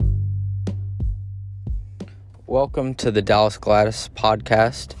Welcome to the Dallas Gladys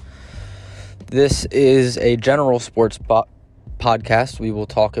podcast. This is a general sports podcast. We will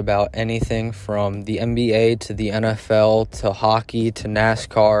talk about anything from the NBA to the NFL to hockey to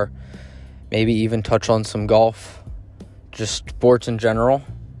NASCAR, maybe even touch on some golf, just sports in general.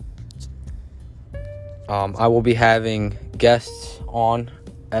 I will be having guests on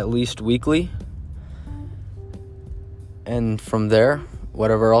at least weekly, and from there,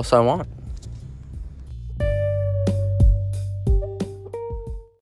 whatever else I want.